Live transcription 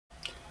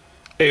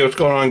Hey, what's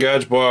going on,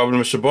 guys? Bob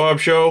and Mr. Bob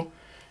Show,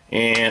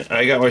 and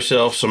I got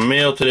myself some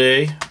mail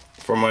today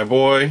from my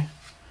boy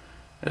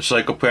at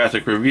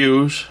Psychopathic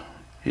Reviews.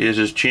 Here's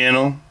his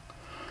channel.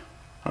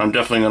 I'm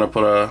definitely going to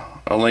put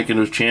a link in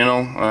his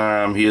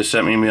channel. He has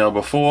sent me mail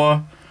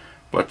before,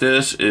 but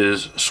this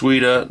is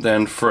sweeter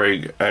than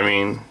frig. I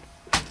mean,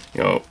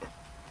 you know,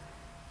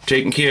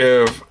 taking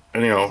care of,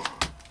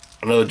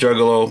 another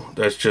juggalo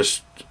that's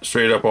just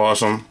straight up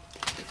awesome.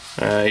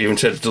 Even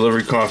said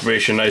delivery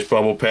confirmation, nice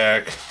bubble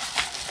pack.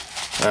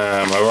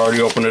 I've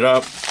already opened it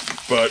up,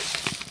 but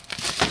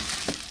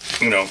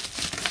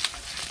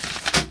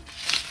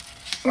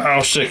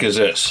how sick is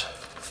this?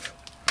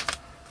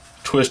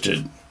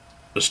 Twizted,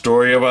 the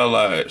story of our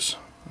lives.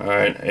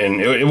 Alright,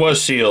 and it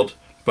was sealed,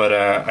 but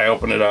I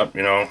opened it up.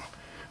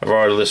 I've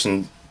already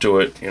listened to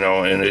it,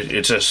 and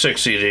it's a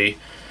 6 CD.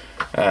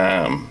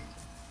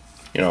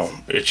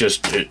 It's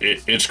just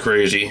it's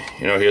crazy.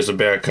 Here's the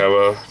back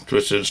cover,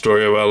 Twizted,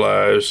 story of our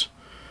lives.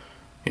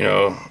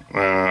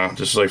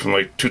 This is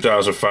from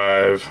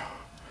 2005.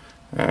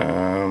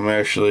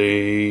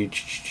 Actually,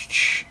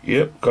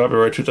 yep,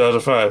 copyright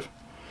 2005.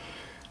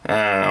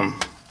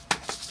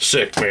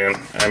 Sick,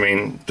 man. I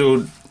mean,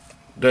 dude,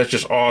 that's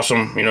just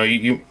awesome.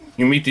 You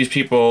meet these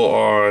people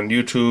on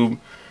YouTube.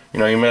 You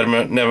never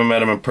met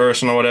them in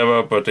person or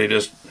whatever, but they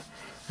just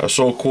are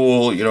so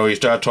cool. You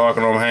start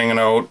talking to them, hanging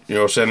out.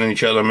 Sending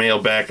each other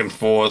mail back and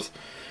forth.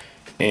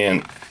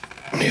 And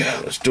yeah,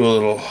 let's do a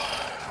little.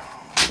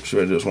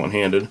 Should I do this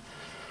one-handed?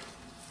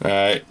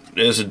 Alright,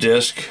 there's a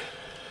disc.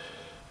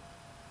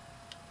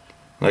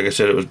 Like I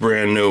said, it was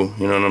brand new,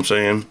 you know what I'm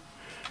saying?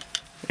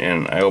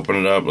 And I opened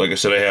it up. Like I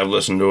said, I have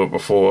listened to it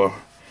before.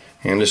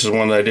 And this is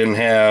one that I didn't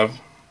have.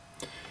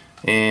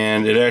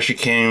 And it actually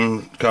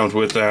comes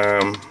with,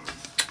 the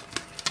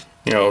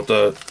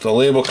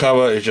label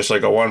cover is just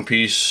like a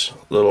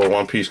little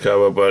one-piece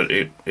cover, but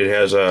it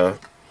has a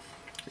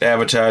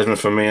advertisement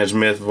for Man's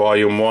Myth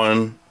Volume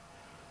 1.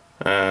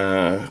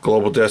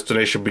 Global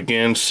destination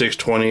begins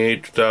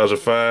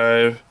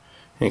 6/28/2005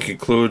 and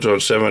concludes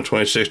on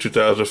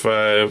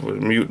 7/26/2005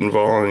 with Mutant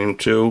Volume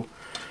 2.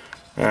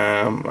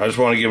 I just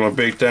want to give him a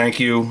big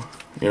thank you.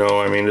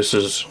 This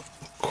is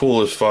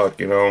cool as fuck.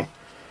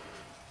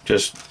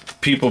 Just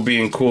people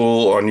being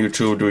cool on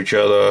YouTube to each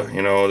other.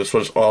 That's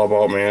what it's all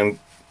about, man.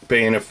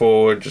 Paying it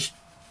forward, just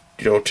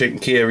taking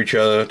care of each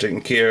other,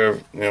 taking care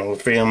of the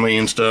family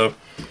and stuff.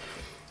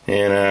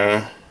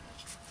 And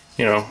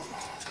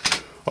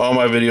all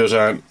my videos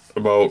aren't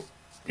about,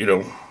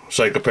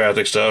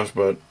 psychopathic stuff,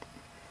 but,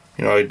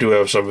 I do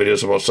have some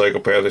videos about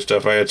psychopathic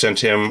stuff. I had sent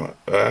him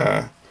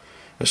a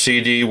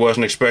CD,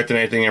 wasn't expecting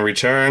anything in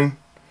return,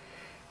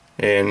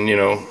 and,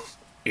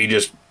 he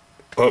just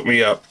hooked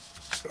me up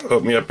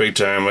big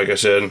time. Like I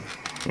said,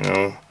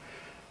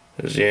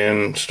 there's the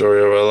end,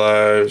 story of our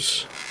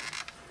lives.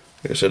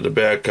 Like I said, the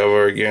back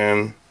cover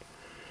again,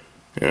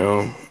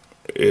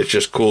 it's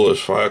just cool as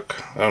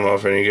fuck. I don't know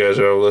if any of you guys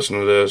have ever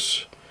listened to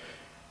this.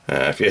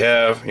 If you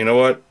have, you know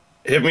what?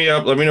 Hit me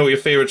up. Let me know what your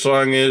favorite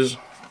song is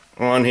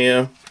on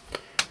here.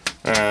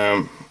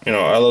 I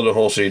love the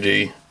whole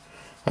CD.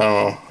 I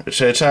don't know.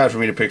 It's hard for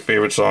me to pick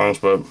favorite songs,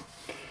 but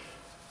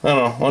I don't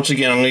know. Once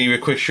again, I'm going to give you a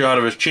quick shot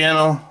of his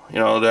channel.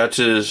 That's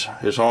his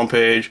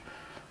homepage.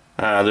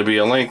 There'll be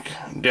a link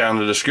down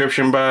in the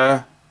description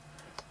bar.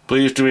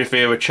 Please do me a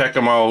favor. Check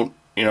him out.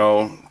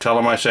 Tell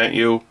him I sent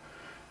you.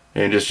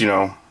 And just,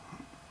 give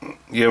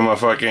him a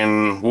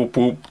fucking whoop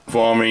whoop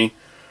for me.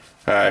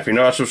 If you're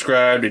not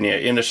subscribed and you're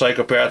into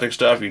psychopathic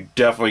stuff, you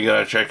definitely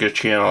gotta check his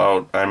channel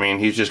out. I mean,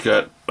 he's just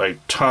got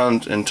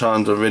tons and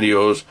tons of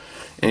videos,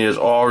 and he has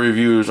all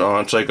reviews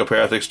on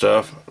psychopathic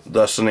stuff.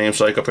 Thus the name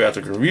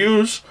Psychopathic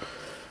Reviews.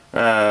 He's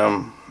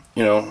got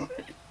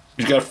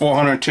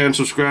 410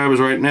 subscribers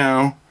right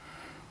now.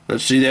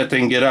 Let's see that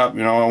thing get up.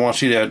 I want to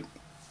see that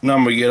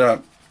number get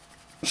up.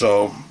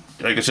 So,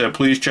 like I said,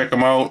 please check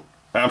him out.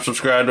 I'm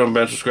subscribed to him.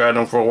 Been subscribed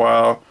to him for a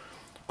while.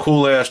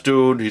 Cool ass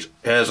dude. He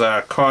has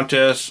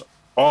contests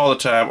all the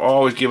time,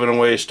 always giving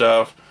away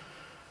stuff.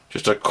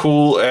 Just a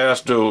cool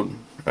ass dude.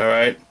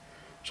 Alright,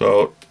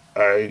 so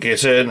like I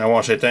said, I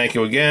want to say thank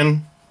you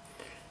again,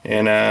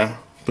 and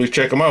please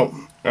check him out.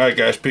 Alright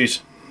guys,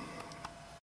 peace.